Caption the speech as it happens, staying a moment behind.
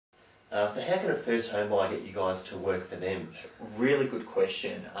So how can a first home buyer get you guys to work for them? Really good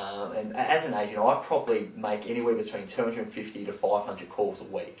question. And as an agent, I probably make anywhere between 250 to 500 calls a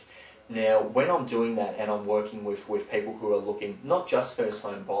week. Now, when I'm doing that and I'm working with people who are looking, not just first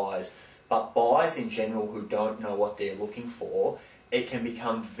home buyers, but buyers in general who don't know what they're looking for, it can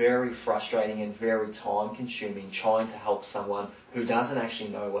become very frustrating and very time consuming trying to help someone who doesn't actually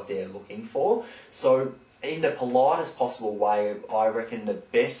know what they're looking for. So in the politest possible way, I reckon the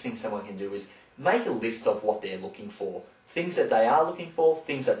best thing someone can do is make a list of what they're looking for. Things that they are looking for,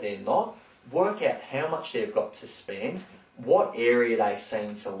 things that they're not. Work out how much they've got to spend, what area they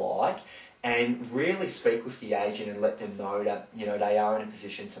seem to like, and really speak with the agent and let them know that, you know, they are in a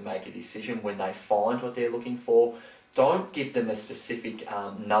position to make a decision when they find what they're looking for. Don't give them a specific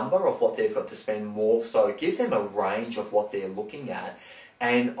number of what they've got to spend, more so give them a range of what they're looking at.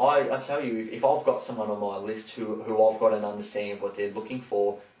 And I tell you, if I've got someone on my list who I've got an understanding of what they're looking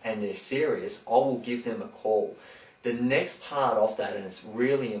for and they're serious, I will give them a call. The next part of that, and it's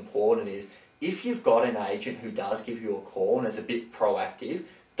really important, is if you've got an agent who does give you a call and is a bit proactive,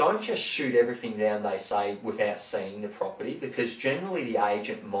 don't just shoot everything down they say without seeing the property, because generally the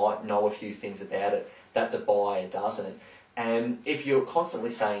agent might know a few things about it that the buyer doesn't. And if you're constantly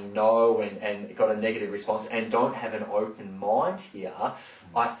saying no and got a negative response and don't have an open mind here,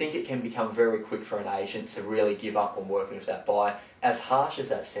 I think it can become very quick for an agent to really give up on working with that buyer. As harsh as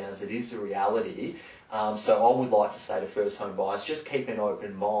that sounds, it is the reality. So I would like to say to first home buyers, just keep an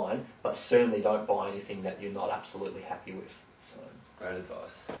open mind, but certainly don't buy anything that you're not absolutely happy with. So. Great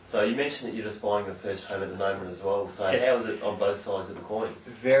advice. So you mentioned that you're just buying your first home at the moment as well. So Yeah. how is it on both sides of the coin?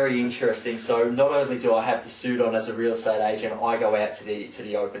 Very interesting. So not only do I have the suit on as a real estate agent, I go out to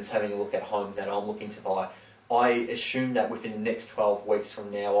the opens having a look at homes that I'm looking to buy. I assume that within the next 12 weeks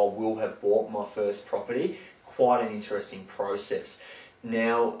from now I will have bought my first property. Quite an interesting process.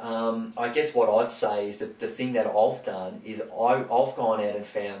 Now, I guess what I'd say is that the thing that I've done is I've gone out and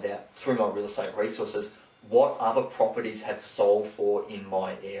found out through my real estate resources what other properties have sold for in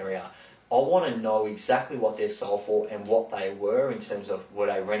my area. I want to know exactly what they've sold for and what they were in terms of were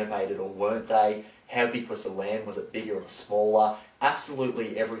they renovated or weren't they, how big was the land, was it bigger or smaller,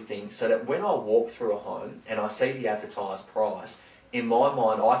 absolutely everything, so that when I walk through a home and I see the advertised price, in my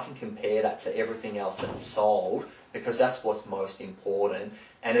mind I can compare that to everything else that's sold, because that's what's most important.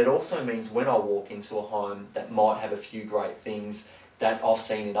 And it also means when I walk into a home that might have a few great things that I've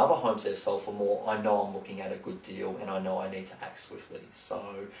seen in other homes that have sold for more, I know I'm looking at a good deal and I know I need to act swiftly. So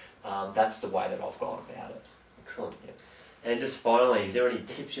that's the way that I've gone about it. Excellent. Yeah. And just finally, is there any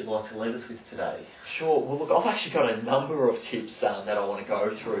tips you'd like to leave us with today? Sure. Well, look, I've actually got a number of tips that I want to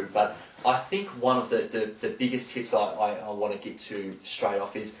go through, but I think one of the biggest tips I want to get to straight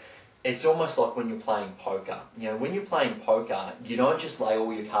off is it's almost like when you're playing poker. You know, when you're playing poker, you don't just lay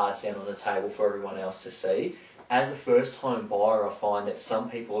all your cards down on the table for everyone else to see. As a first home buyer, I find that some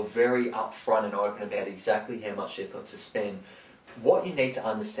people are very upfront and open about exactly how much they've got to spend. What you need to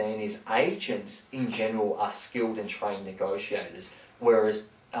understand is agents in general are skilled and trained negotiators, whereas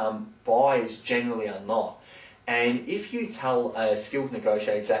buyers generally are not. And if you tell a skilled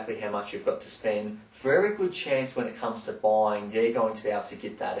negotiator exactly how much you've got to spend, very good chance when it comes to buying, they're going to be able to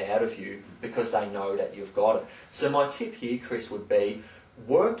get that out of you because they know that you've got it. So my tip here, Chris, would be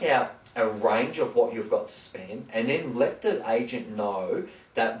work out a range of what you've got to spend, and then let the agent know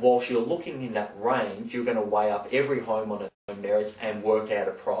that whilst you're looking in that range, you're going to weigh up every home on its own merits and work out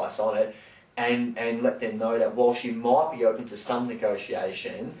a price on it, and let them know that whilst you might be open to some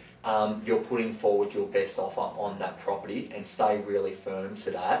negotiation, you're putting forward your best offer on that property, and stay really firm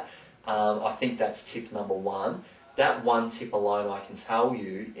to that. I think that's tip number one. That one tip alone, I can tell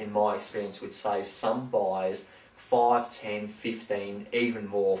you, in my experience, would save some buyers $5, $10, $15, even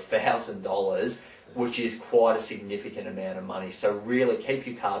more $1,000, which is quite a significant amount of money. So really keep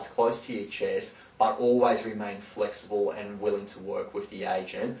your cards close to your chest, but always remain flexible and willing to work with the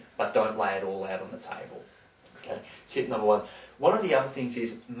agent, but don't lay it all out on the table. Okay. Tip number one. One of the other things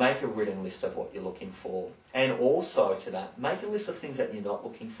is make a written list of what you're looking for. And also to that, make a list of things that you're not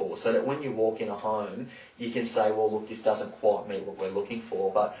looking for, so that when you walk in a home, you can say, well, look, this doesn't quite meet what we're looking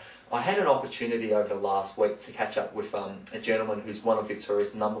for. But I had an opportunity over the last week to catch up with a gentleman who's one of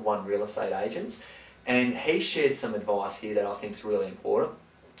Victoria's #1 real estate agents, and he shared some advice here that I think is really important.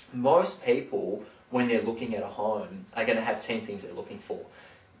 Most people, when they're looking at a home, are going to have 10 things they're looking for.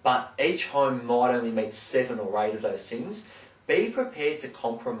 But each home might only meet 7 or 8 of those things. Be prepared to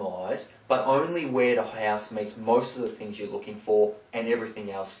compromise, but only where the house meets most of the things you're looking for and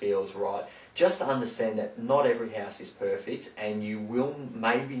everything else feels right. Just understand that not every house is perfect, and you will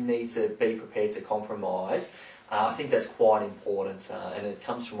maybe need to be prepared to compromise I think that's quite important, and it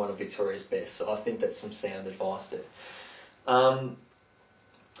comes from one of Victoria's best, so I think that's some sound advice there.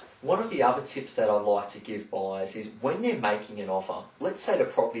 One of the other tips that I like to give buyers is when they're making an offer, let's say the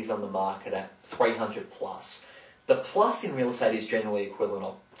property's on the market at 300 plus. The plus in real estate is generally equivalent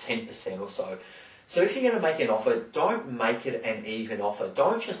of 10% or so. So if you're going to make an offer, don't make it an even offer.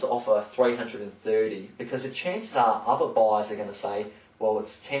 Don't just offer 330, because the chances are other buyers are going to say, well,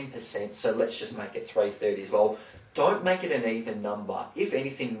 it's 10%, so let's just make it 330 as well. Don't make it an even number. If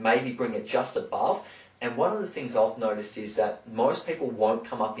anything, maybe bring it just above. And one of the things I've noticed is that most people won't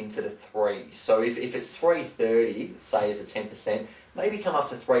come up into the threes. So if it's 330, say as a 10%, maybe come up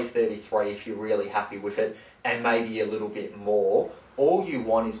to 333 if you're really happy with it, and maybe a little bit more. All you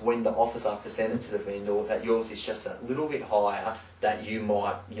want is when the offers are presented to the vendor that yours is just a little bit higher, that you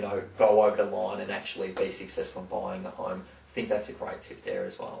might, go over the line and actually be successful in buying the home. I think that's a great tip there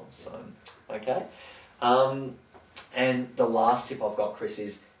as well. So, okay. And the last tip I've got, Chris,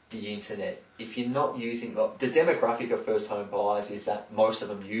 is the internet. If you're not using, the demographic of first home buyers is that most of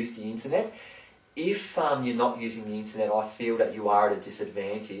them use the internet. If you're not using the internet, I feel that you are at a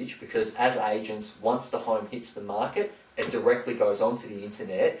disadvantage, because as agents, once the home hits the market, it directly goes onto the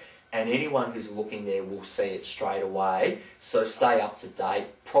internet, and anyone who's looking there will see it straight away. So stay up to date.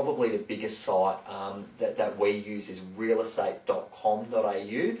 Probably the biggest site that we use is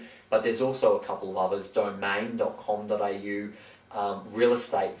realestate.com.au, but there's also a couple of others, domain.com.au,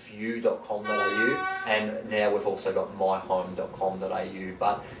 realestateview.com.au, and now we've also got myhome.com.au.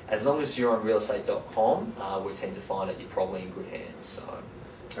 But as long as you're on realestate.com, we tend to find that you're probably in good hands. So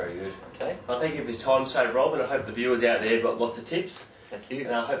very good. Okay. Well, thank you for your time today, Rob, and I hope the viewers out there have got lots of tips. Thank you.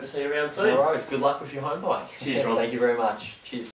 And I hope to see you around soon. No worries. Good luck with your home buying. Cheers, Rob. Thank you very much. Cheers.